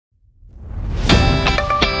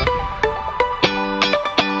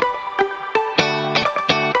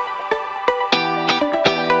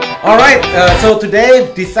Alright, so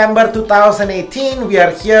today, December 2018, we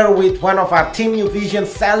are here with one of our Team New Vision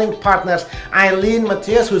selling partners, Aileen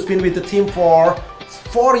Matias, who's been with the team for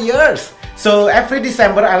 4 years. So every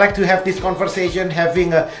December, I like to have this conversation,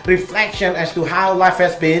 having a reflection as to how life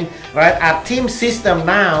has been, right? Our team system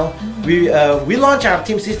now, we launched our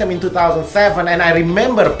team system in 2007, and I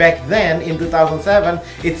remember back then in 2007,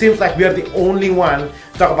 it seems like we are the only one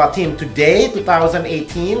to talk about team. Today,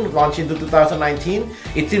 2018, launched into 2019,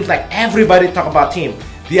 it seems like everybody talk about team.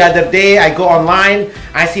 The other day, I go online,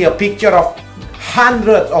 I see a picture of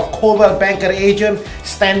hundreds of Coldwell Banker agents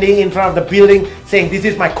standing in front of the building saying, this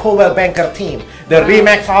is my Coldwell Banker team. The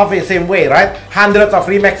Remax office, same way, right? Hundreds of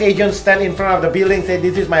Remax agents stand in front of the building, say,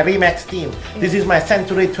 this is my Remax team. This is my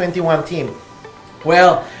Century 21 team.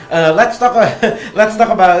 Well, let's talk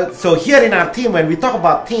about, so here in our team, when we talk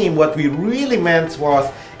about team, what we really meant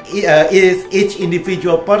was, is each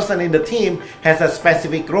individual person in the team has a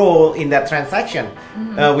specific role in that transaction.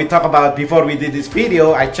 We talk about, before we did this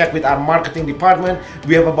video, I checked with our marketing department,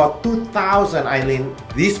 we have about 2,000, Aileen,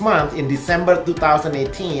 this month in December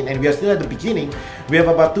 2018, and we are still at the beginning, we have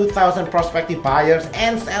about 2,000 prospective buyers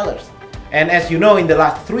and sellers. And as you know, in the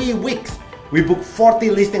last 3 weeks, we booked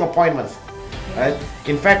 40 listing appointments. Right?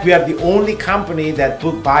 In fact, we are the only company that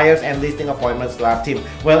book buyers and listing appointments to our team.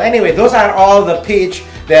 Well, anyway, those are all the pitch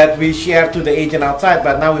that we share to the agent outside,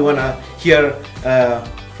 but now we want to hear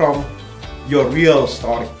from your real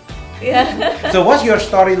story. Yeah. So what's your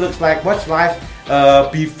story looks like? What's life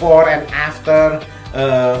before and after,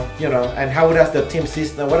 you know, and how does the team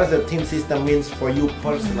system, what does the team system means for you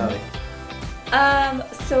personally?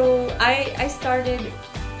 So I started,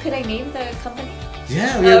 could I name the company?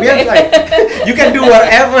 Yeah, we have like, you can do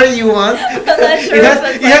whatever you want. It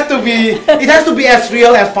has to be as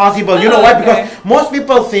real as possible. You know why? Because most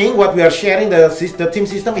people think what we are sharing, the team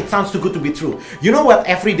system, it sounds too good to be true. You know what?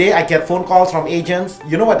 Every day I get phone calls from agents.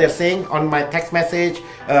 You know what they're saying on my text message,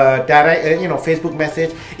 direct, you know, Facebook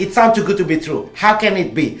message. It sounds too good to be true. How can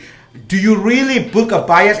it be? Do you really book a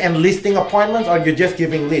buyers and listing appointments, or you're just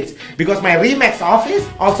giving leads? Because my Remax office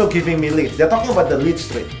also giving me leads. They're talking about the lead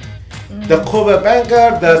stream. The Coldwell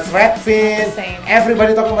Banker, the Threadfin,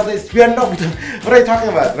 everybody talking about this. We are not, what are you talking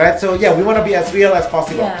about, right? So yeah, we want to be as real as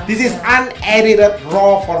possible. Yeah, this is unedited,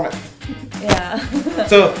 raw format. Yeah.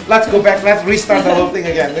 So let's go back, let's restart the whole thing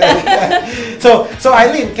again. So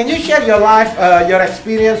Aileen, can you share your life, your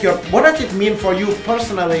experience, what does it mean for you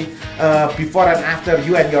personally, before and after,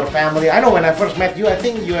 you and your family? I know when I first met you, I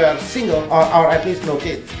think you were single, or at least no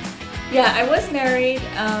kids. Yeah, I was married,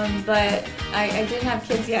 but I didn't have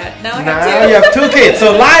kids yet. Now I have two. Now you have 2 kids,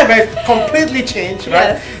 so life has completely changed,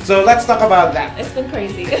 right? Yes. So let's talk about that. It's been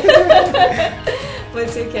crazy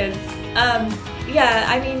with 2 kids. Yeah,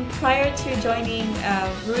 I mean, prior to joining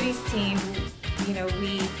Rudy's team, you know,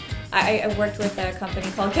 I worked with a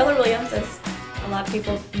company called Keller Williams, as a lot of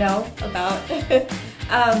people know about.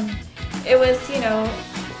 It was, you know,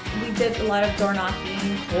 we did a lot of door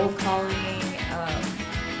knocking, cold calling,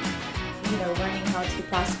 you know, learning how to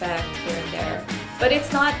prospect here and there. But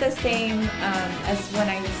it's not the same as when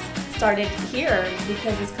I started here,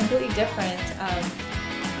 because it's completely different.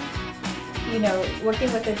 You know,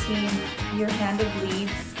 working with a team, you're handed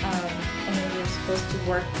leads, and then you're supposed to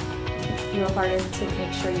work your hardest to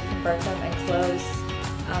make sure you convert them and close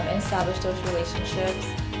and establish those relationships.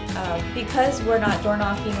 Because we're not door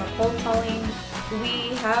knocking or cold calling,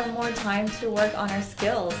 we have more time to work on our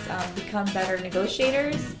skills, become better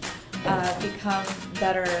negotiators, become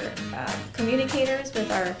better communicators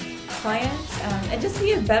with our clients, and just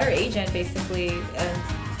be a better agent, basically. And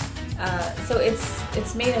so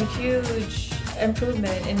it's made a huge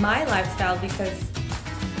improvement in my lifestyle, because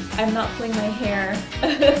I'm not pulling my hair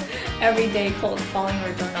every day cold calling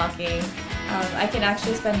or door knocking. I can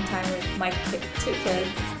actually spend time with my 2 kids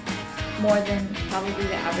more than probably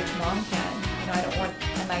the average mom can. You know, I don't work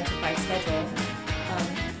a 9-to-5 schedule.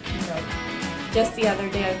 You know, just the other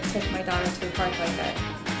day, I took my daughter to the park like that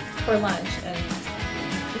for lunch, and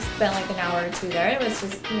we spent like an hour or 2 there. It was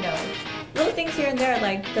just, you know, little things here and there,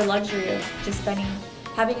 like the luxury of just having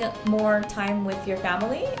more time with your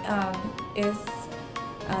family is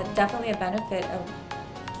definitely a benefit of,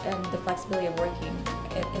 and the flexibility of working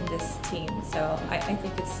in this team. So I think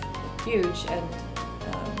it's huge, and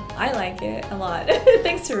I like it a lot.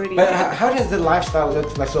 Thanks to Rudy. But how does the lifestyle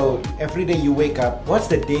look like? So every day you wake up, what's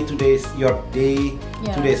the your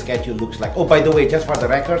day-to-day schedule looks like? Oh, by the way, just for the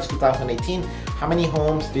records, 2018, how many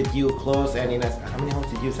homes did you close, and how many homes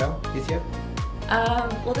did you sell this year?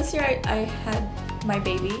 Well, this year I had my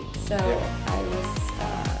baby, so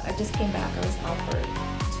I just came back. I was out for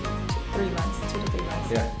 2 to 3 months.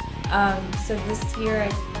 Yeah. So this year I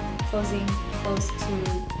closing close to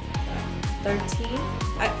 13,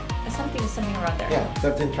 something around there. Yeah,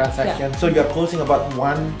 13 transactions. Yeah. So you're closing about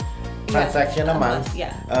one transaction a month.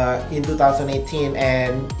 Yeah. In 2018,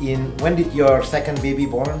 and when did your second baby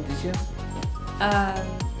born this year?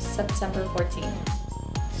 September 14th.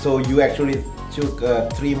 So you actually took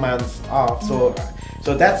 3 months off. So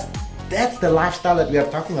that's the lifestyle that we are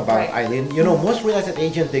talking about, Right. Aileen. You know, most real estate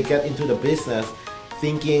agents, they get into the business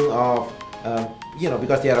thinking of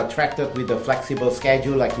because they are attracted with the flexible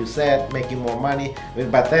schedule, like you said, making more money.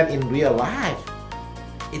 But then in real life,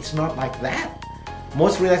 it's not like that.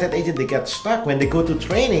 Most real estate agents, they get stuck when they go to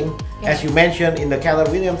training. As you mentioned in the Keller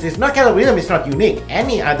Williams, it's not unique.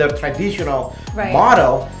 Any other traditional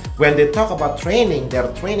model, when they talk about training,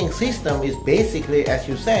 their training system is basically, as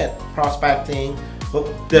you said, prospecting. But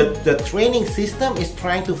the training system is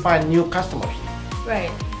trying to find new customers.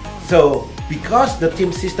 Right. So because the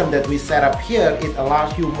team system that we set up here, it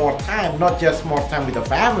allows you more time, not just more time with the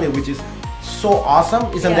family, which is so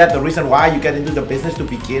awesome. Isn't that the reason why you get into the business to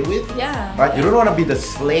begin with? Yeah. Right? You don't want to be the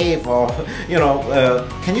slave or,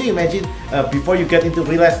 can you imagine before you get into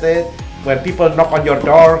real estate, when people knock on your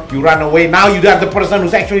door, you run away. Now you are the person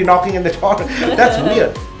who's actually knocking in the door. That's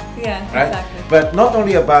weird. Yeah, right? Exactly. But not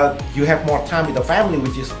only about you have more time with the family,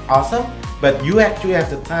 which is awesome, but you actually have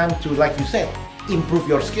the time to, like you said, improve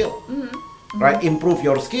your skill. Right? Improve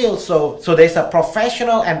your skills. So there's a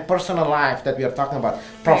professional and personal life that we are talking about.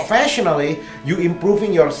 Professionally, you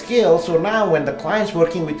improving your skills. So now when the client's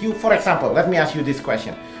working with you, for example, let me ask you this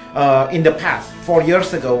question. In the past, 4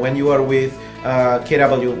 years ago, when you were with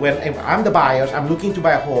KW, when I'm the buyer, I'm looking to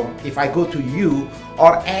buy a home. If I go to you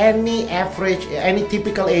or any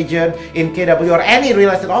typical agent in KW or any real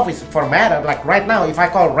estate office for matter, like right now, if I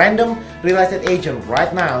call random real estate agent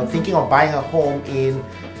right now thinking of buying a home in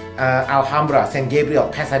Alhambra, San Gabriel,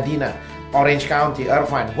 Pasadena, Orange County,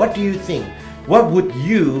 Irvine, what do you think? What would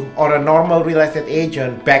you or a normal real estate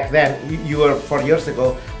agent back then, you were 4 years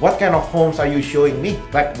ago, what kind of homes are you showing me?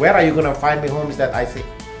 Like, where are you going to find me homes that I see?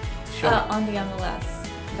 On the MLS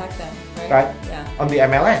back then, right? Right? Yeah. On the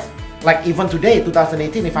MLS. Like even today,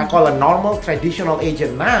 2018, if I call a normal traditional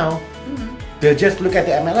agent now, they'll just look at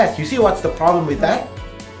the MLS. You see what's the problem with that?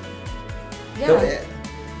 Yeah.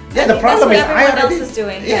 The problem is everyone else is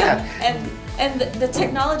doing. Yeah. And the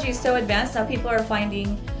technology is so advanced now. People are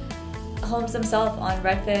finding homes themselves on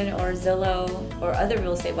Redfin or Zillow or other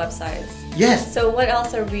real estate websites. Yes. So what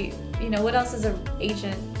else are we? What else is an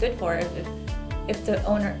agent good for if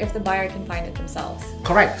the buyer can find it themselves?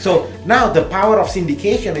 Correct. So now the power of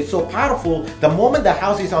syndication is so powerful. The moment the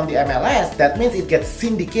house is on the MLS, that means it gets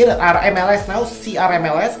syndicated. Our MLS now,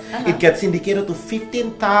 CRMLS, it gets syndicated to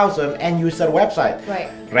 15,000 end user websites. Right.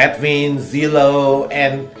 Redfin, Zillow,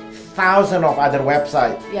 and thousands of other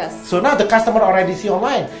websites. Yes. So now the customer already see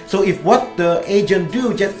online. So if what the agent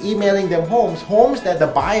do, just emailing them homes that the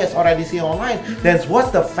buyers already see online, then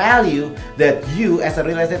what's the value that you as a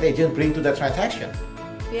real estate agent bring to the transaction?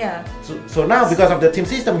 Yeah. So now because of the team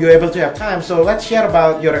system, you're able to have time. So let's share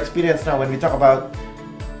about your experience now when we talk about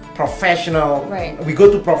professional. Right. We go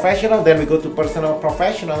to professional, then we go to personal.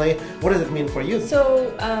 Professionally, what does it mean for you?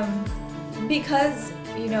 So because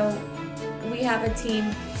we have a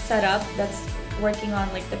team set up that's working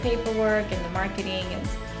on like the paperwork and the marketing, and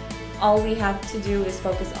all we have to do is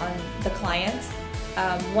focus on the client.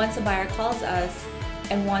 Once a buyer calls us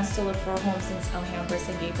and wants to look for homes in Alhambra,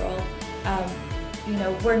 San Gabriel,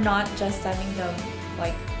 we're not just sending them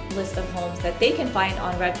like list of homes that they can find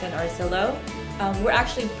on Redfin or Zillow. We're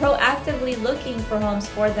actually proactively looking for homes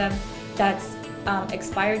for them that's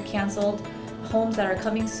expired, canceled, homes that are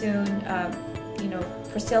coming soon,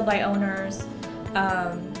 for sale by owners,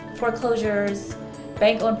 foreclosures,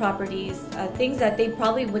 bank-owned properties, things that they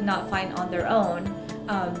probably would not find on their own.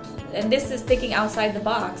 And this is thinking outside the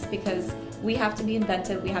box because we have to be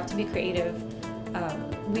inventive, we have to be creative.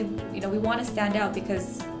 We want to stand out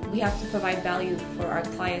because we have to provide value for our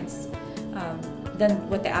clients than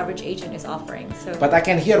what the average agent is offering. So, but I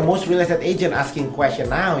can hear most real estate agent asking question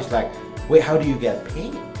now. It's like, wait, how do you get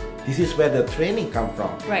paid? This is where the training come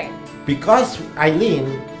from. Right. Because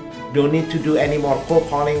Aileen don't need to do any more cold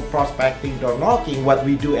calling, prospecting, door knocking, what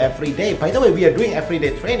we do every day. By the way, we are doing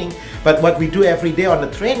everyday training, but what we do every day on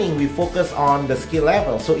the training, we focus on the skill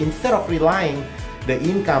level. So instead of relying the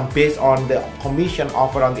income based on the commission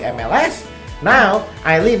offered on the MLS, now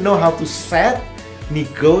Aileen know how to set,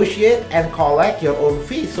 negotiate, and collect your own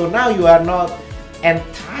fees. So now you are not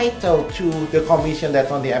entitled to the commission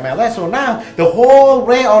that's on the MLS. So now the whole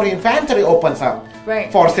array or inventory opens up.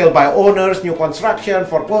 Right. For sale by owners, new construction,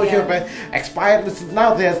 foreclosure, expired.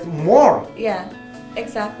 Now there's more. Yeah,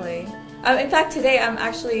 exactly. In fact, today I'm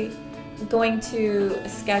actually going to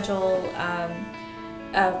schedule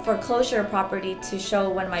a foreclosure property to show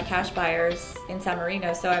one of my cash buyers in San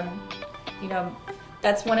Marino. So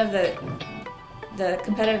that's one of the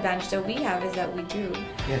competitive advantage that we have is that we do.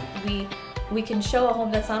 Yeah. We can show a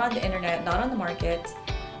home that's not on the internet, not on the market,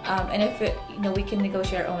 and if it, we can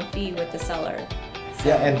negotiate our own fee with the seller. So,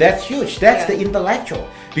 yeah, and that's huge. That's the intellectual,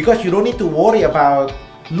 because you don't need to worry about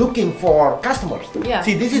looking for customers. Yeah.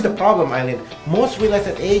 See, this is the problem, Aileen. Most real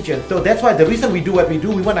estate agents. So that's why the reason we do what we do.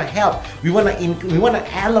 We want to help. We want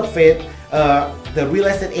to elevate the real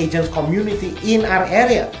estate agents community in our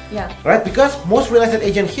area. Yeah. Right? Because most real estate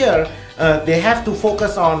agents here, they have to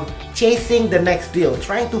focus on chasing the next deal,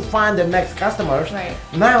 trying to find the next customers. Right.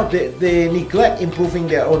 Now they neglect improving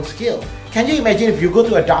their own skill. Can you imagine if you go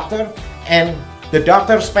to a doctor and the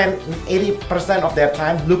doctor spend 80% of their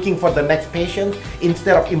time looking for the next patient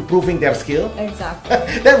instead of improving their skill?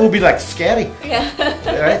 Exactly. That would be like scary. Yeah.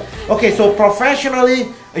 Right? Okay, so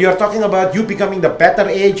professionally, you're talking about you becoming the better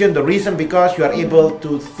agent. The reason because you are able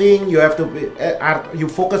to think, you have to be, you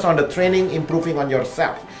focus on the training, improving on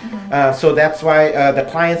yourself. So that's why the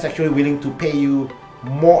client's actually willing to pay you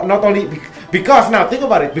more, not only because, now think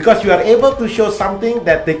about it, because you are able to show something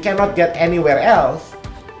that they cannot get anywhere else.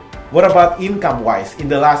 What about income-wise in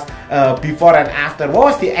the last before and after? What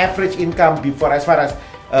was the average income before, as far as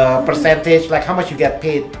percentage, like how much you get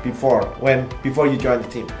paid before you joined the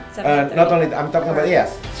team? Not only I'm talking about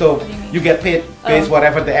So you get paid based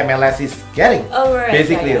whatever the MLS is getting. Oh, right.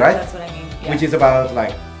 Basically, right? That's what I mean. Yeah. Which is about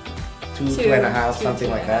like two and a half, something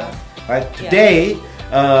like that, right? Today,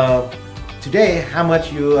 today, how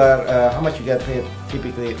much you get paid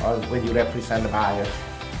typically when you represent the buyers?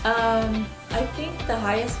 I think the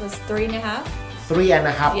highest was 3.5%.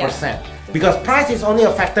 3.5%. Because price is only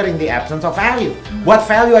a factor in the absence of value. What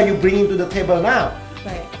value are you bringing to the table now?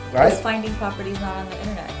 Right? Just finding properties not on the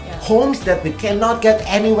internet. Yeah. Homes that we cannot get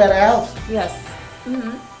anywhere else. Yes.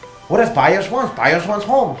 What does buyers want? Buyers want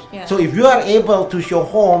homes. Yeah. So if you are able to show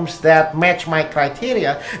homes that match my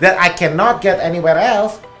criteria that I cannot get anywhere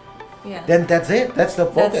else, then that's it. That's the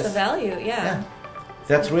focus. That's the value. Yeah.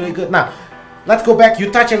 That's really good. Now, let's go back.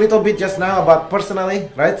 You touched a little bit just now about personally,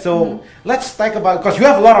 right? So let's talk about, because you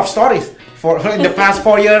have a lot of stories in the past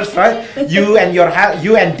 4 years, right? You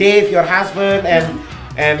and Dave, your husband,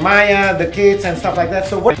 and Maya, the kids, and stuff like that.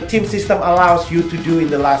 So what team system allows you to do in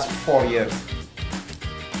the last 4 years?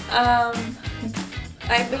 I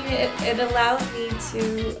mean, it allowed me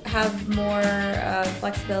to have more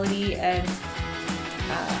flexibility and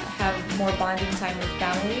have more bonding time with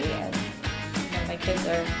family, and my kids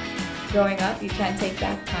are growing up. You can't take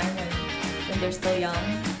back time when they're still young.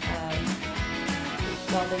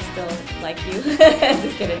 Well, they still like you.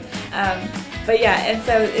 Just kidding. But yeah, and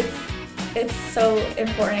so it's so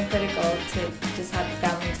important and critical to just have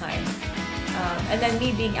family time. And then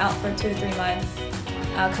me being out for 2 to 3 months,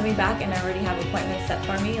 coming back and I already have appointments set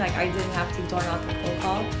for me. Like I didn't have to door knock or cold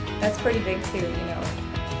call. That's pretty big too.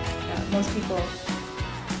 Most people,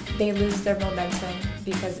 they lose their momentum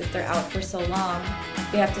because if they're out for so long,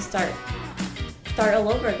 they have to start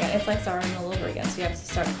all over again. It's like starting all over again. So you have to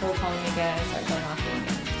start cold calling again and start door knocking.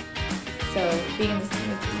 And so being in this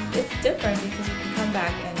team, it's different because you can come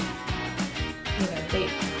back and they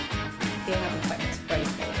have appointments ready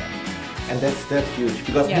for them. And that's huge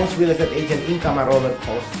because most real estate agent income are roller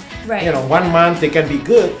coaster. Right. 1 month they can be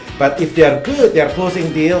good, but if they are good, they are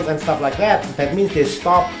closing deals and stuff like that. That means they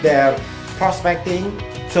stop their prospecting.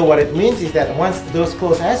 So what it means is that once those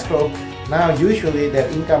close escrow, now usually their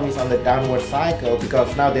income is on the downward cycle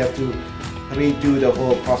because now they have to redo the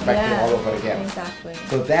whole prospecting all over again. Exactly.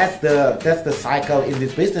 So that's the cycle in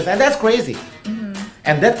this business, and that's crazy.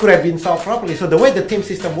 And that could have been solved properly. So the way the team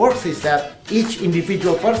system works is that each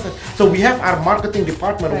individual person. So we have our marketing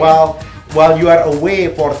department while you are away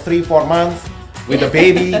for 3-4 months with a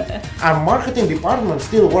baby. Our marketing department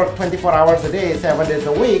still work 24 hours a day, 7 days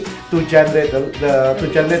a week to generate to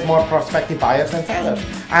generate more prospective buyers and sellers.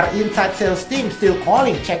 Our inside sales team still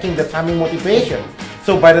calling, checking the timing motivation.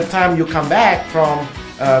 So by the time you come back from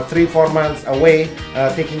 3-4 months away,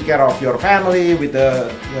 taking care of your family with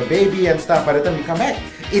your baby and stuff, by the time you come back,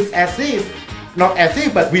 it's as if, not as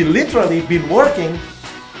if, but we literally been working.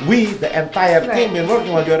 We, the entire team, been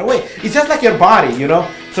working while you're away. It's just like your body,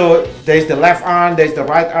 So there's the left arm, there's the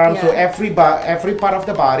right arm, so every part of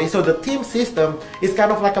the body. So the team system is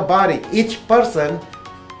kind of like a body. Each person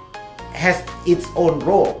has its own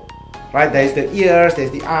role, right? There's the ears,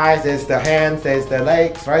 there's the eyes, there's the hands, there's the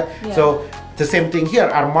legs, right? Yeah. So the same thing here.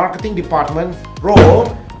 Our marketing department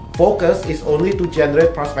role focus is only to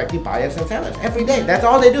generate prospective buyers and sellers every day. That's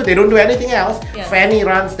all they do. They don't do anything else. Yeah. Fanny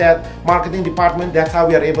runs that marketing department. That's how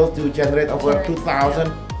we are able to generate over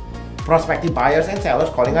 2,000 prospective buyers and sellers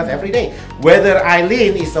calling us every day. Whether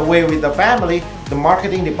Aileen is away with the family, the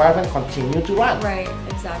marketing department continue to run. Right,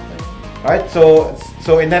 exactly. Right, so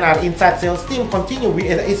and then our inside sales team continue.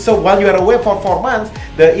 So while you are away for 4 months,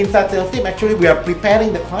 the inside sales team actually we are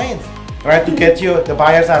preparing the clients, right, to get you the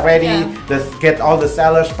buyers are ready, get all the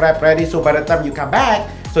sellers prep ready. So by the time you come back,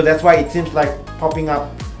 so that's why it seems like popping up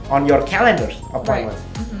on your calendars appointments.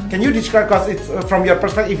 Right. Can you describe, because it's from your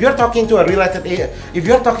perspective, if you're talking to a real estate agent, if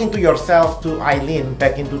you're talking to yourself, to Aileen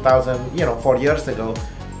back in 2000, 4 years ago,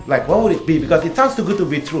 like what would it be? Because it sounds too good to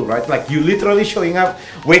be true, right? Like you literally showing up,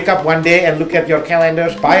 wake up one day and look at your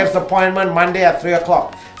calendars, buyer's appointment Monday at 3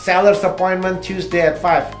 o'clock, seller's appointment Tuesday at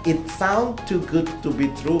 5. It sounds too good to be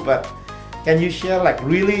true, but can you share like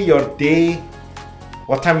really your day,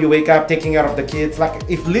 what time you wake up, taking care of the kids? Like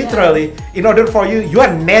if literally, in order for you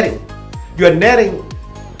are netting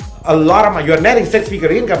a lot of money, you're netting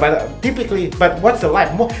 6-figure income, but typically, but what's the life?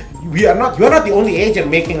 You're not the only agent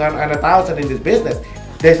making on 1,000 in this business.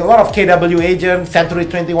 There's a lot of KW agent, Century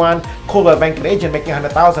 21, Coldwell Banker agent making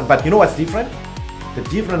 100,000. But you know what's different? The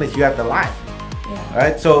difference is you have the life,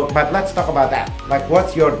 right? So, but let's talk about that. Like,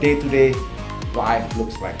 what's your day-to-day life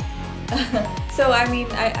looks like? So, I mean,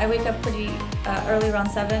 I wake up pretty early, around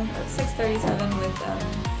 6:37 with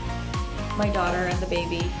my daughter and the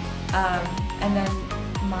baby, and then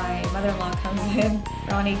my mother-in-law comes in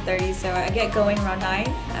around 8:30. So I get going around 9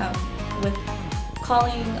 with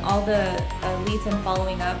calling all the leads and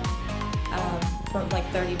following up from like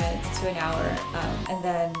 30 minutes to an hour, and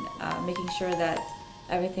then making sure that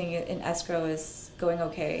everything in escrow is going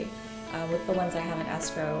okay with the ones I have in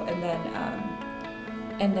escrow,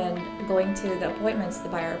 and then going to the appointments, the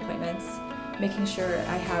buyer appointments, making sure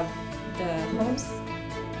I have the homes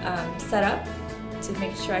set up to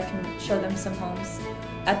make sure I can show them some homes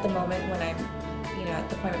at the moment when I'm at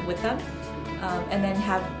the appointment with them. And then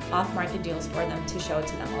have off-market deals for them to show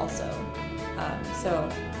to them also. So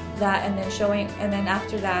that, and then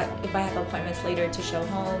after that, if I have appointments later to show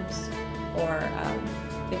homes, or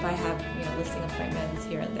if I have listing appointments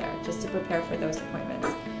here and there, just to prepare for those appointments.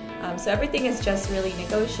 So everything is just really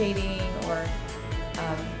negotiating or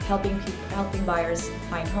helping buyers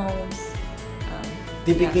find homes.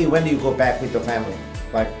 Typically, when do you go back with the family?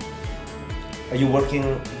 Like, are you working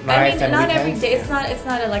nights and not weekends? every day. It's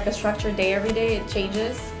not like a structured day every day. It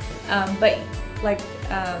changes, but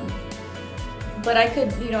I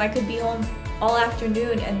could be home all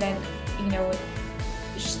afternoon and then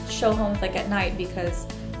show homes like at night, because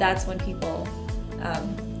that's when people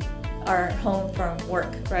are home from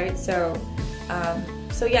work, right? So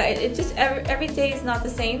yeah, it just every day is not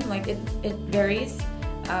the same. Like it varies.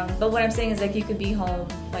 But what I'm saying is, like, you could be home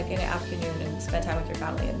like in the afternoon and spend time with your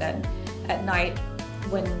family, and then at night,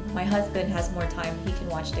 when my husband has more time, he can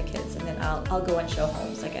watch the kids, and then I'll go and show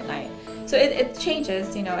homes like at night. So it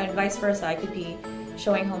changes, and vice versa. I could be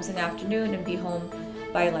showing homes in the afternoon and be home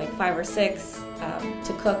by like 5 or 6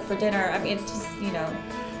 to cook for dinner. I mean, it just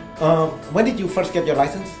When did you first get your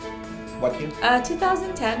license? What year?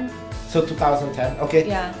 2010. So 2010. Okay.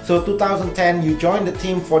 Yeah. So 2010, you joined the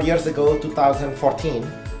team 4 years ago. 2014.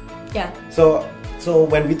 Yeah. So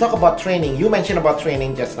when we talk about training, you mentioned about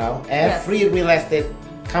training just now. Every real estate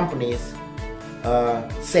companies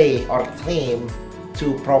say or claim to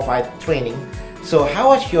provide training. So how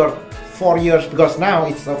was your 4 years? Because now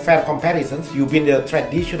it's a fair comparison. You've been the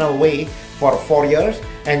traditional way for 4 years,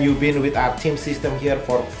 and you've been with our team system here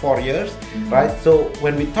for 4 years, right? So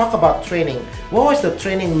when we talk about training, what was the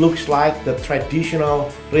training looks like, the traditional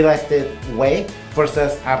real estate way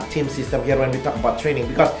versus our team system here when we talk about training?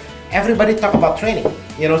 Because everybody talk about training,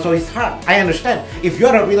 so it's hard. I understand. If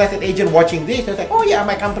you're a real estate agent watching this, it's like, oh yeah,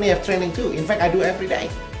 my company has training too. In fact, I do every day.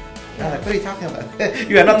 Like, what are you talking about?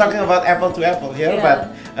 You are not talking about apple to apple here, but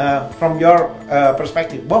from your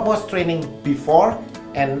perspective, what was training before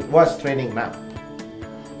and what's training now?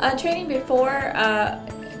 Training before,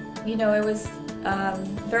 it was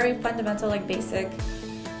very fundamental, like basic,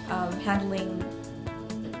 handling,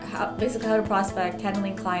 how to prospect,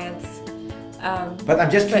 handling clients. But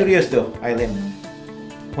I'm just curious though, Aileen,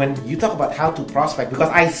 when you talk about how to prospect, because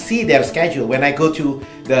I see their schedule when I go to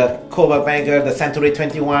the Coldwell Banker, the Century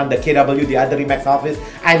 21, the KW, the other Remax office,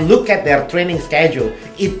 I look at their training schedule.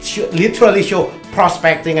 It literally show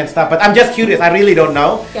prospecting and stuff, but I'm just curious, I really don't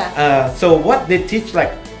know. Yeah. So what they teach,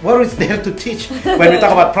 like, what is there to teach when we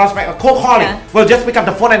talk about prospect or cold calling? Yeah. Well, just pick up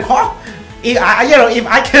the phone and call. if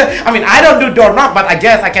I can, I mean, I don't do door knock, but I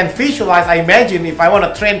guess I can visualize. I imagine if I want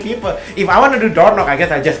to train people, if I want to do door knock, I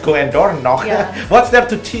guess I just go and door knock. Yeah. What's there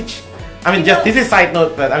to teach? I mean, this is side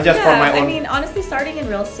note, but I'm just for my own. I mean, honestly, starting in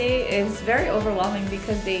real estate is very overwhelming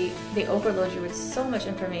because they overload you with so much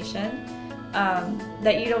information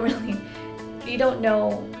that you don't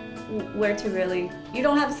know where to really, you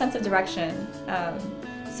don't have a sense of direction.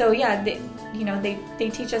 So yeah, they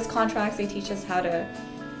teach us contracts. They teach us how to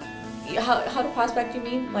prospect. You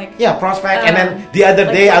mean prospect? And then the other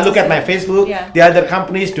day I look at my Facebook. Yeah. The other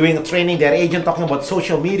companies doing a training, their agent talking about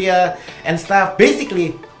social media and stuff.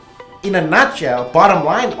 Basically, in a nutshell, bottom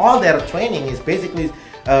line, all their training is basically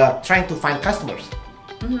trying to find customers.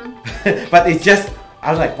 Mm-hmm. But it's just, I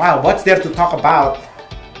was like, wow, what's there to talk about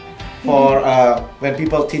for when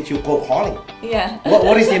people teach you cold calling? Yeah.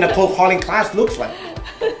 What is in a cold calling class looks like?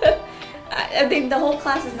 I think the whole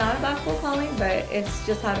class is not about cold calling, but it's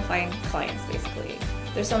just how to find clients, basically.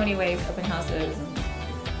 There's so many ways, open houses, and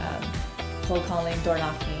cold calling, door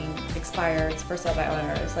knocking, expireds, for sale by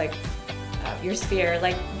owners, your sphere,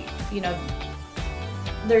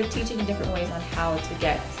 they're teaching different ways on how to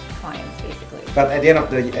get clients, basically. But at the end of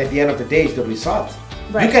the day, it's the result.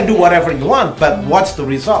 Right. You can do whatever you want, but what's the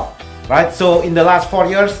result, right? So in the last 4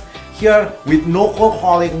 years, here with no cold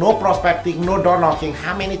calling, no prospecting, no door knocking,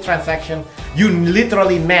 how many transactions you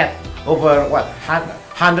literally net over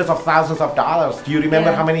hundreds of thousands of dollars? Do you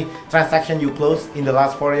remember how many transactions you closed in the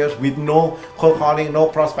last 4 years with no cold calling, no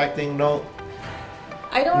prospecting, no?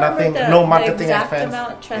 I don't nothing, remember no marketing the exact expense.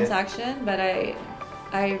 amount transaction, but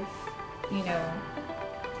I've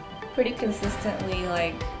pretty consistently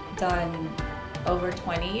done over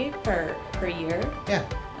 20 per year. Yeah.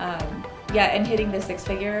 And hitting the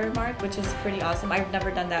 6-figure mark, which is pretty awesome. I've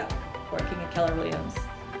never done that working at Keller Williams.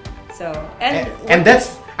 So and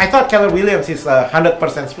that's, I thought Keller Williams is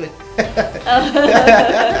 100% split.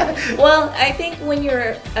 Well, I think when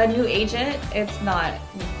you're a new agent, it's not.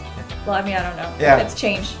 Well, I mean, I don't know. Yeah. It's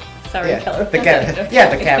changed. Sorry, Yeah, Keller. the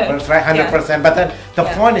cappers, right? 100%. But then the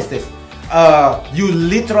point is this: you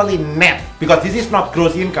literally net, because this is not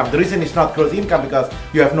gross income. The reason it's not gross income because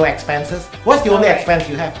you have no expenses. What's the only expense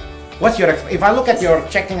you have? What's your if I look at your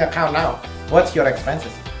checking account now, what's your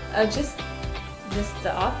expenses? Just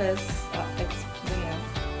the office.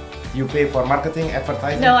 You pay for marketing,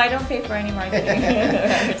 advertising? No, I don't pay for any marketing.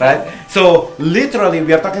 Right? So literally,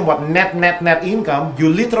 we are talking about net income. You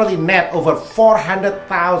literally net over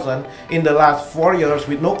 400,000 in the last 4 years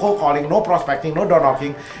with no cold calling, no prospecting, no door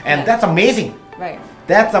knocking, and that's amazing. Right.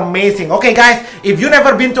 That's amazing. Okay, guys, if you've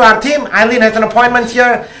never been to our team, Aileen has an appointment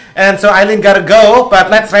here, and so Aileen gotta go. But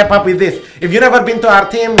let's wrap up with this. If you've never been to our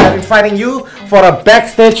team, we're inviting you for a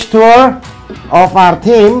backstage tour of our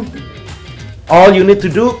team. All you need to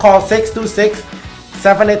do, call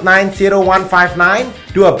 626-789-0159.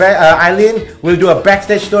 Aileen will do a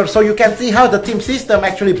backstage tour so you can see how the team system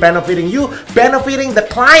actually benefiting you, benefiting the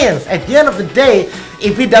clients. At the end of the day,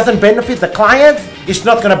 if it doesn't benefit the clients, it's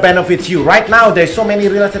not going to benefit you. Right now, there's so many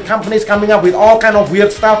real estate companies coming up with all kind of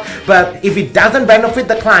weird stuff, but if it doesn't benefit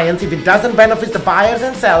the clients, if it doesn't benefit the buyers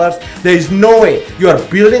and sellers, there is no way. You are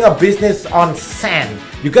building a business on sand.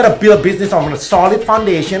 You gotta build a business on a solid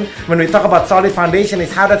foundation. When we talk about solid foundation,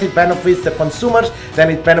 is how does it benefit the consumers,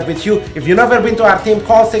 then it benefits you. If you've never been to our team,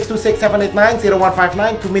 call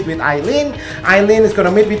 626-789-0159 to meet with Aileen. Aileen is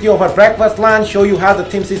gonna meet with you over breakfast, lunch, show you how the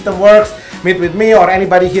team system works, meet with me or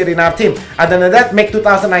anybody here in our team. Other than that, make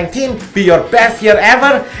 2019 be your best year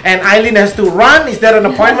ever. And Aileen has to run. Is there an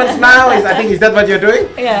appointment now? Is that what you're doing?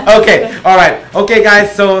 Yeah. Okay, alright. Okay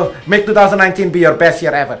guys, so make 2019 be your best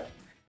year ever.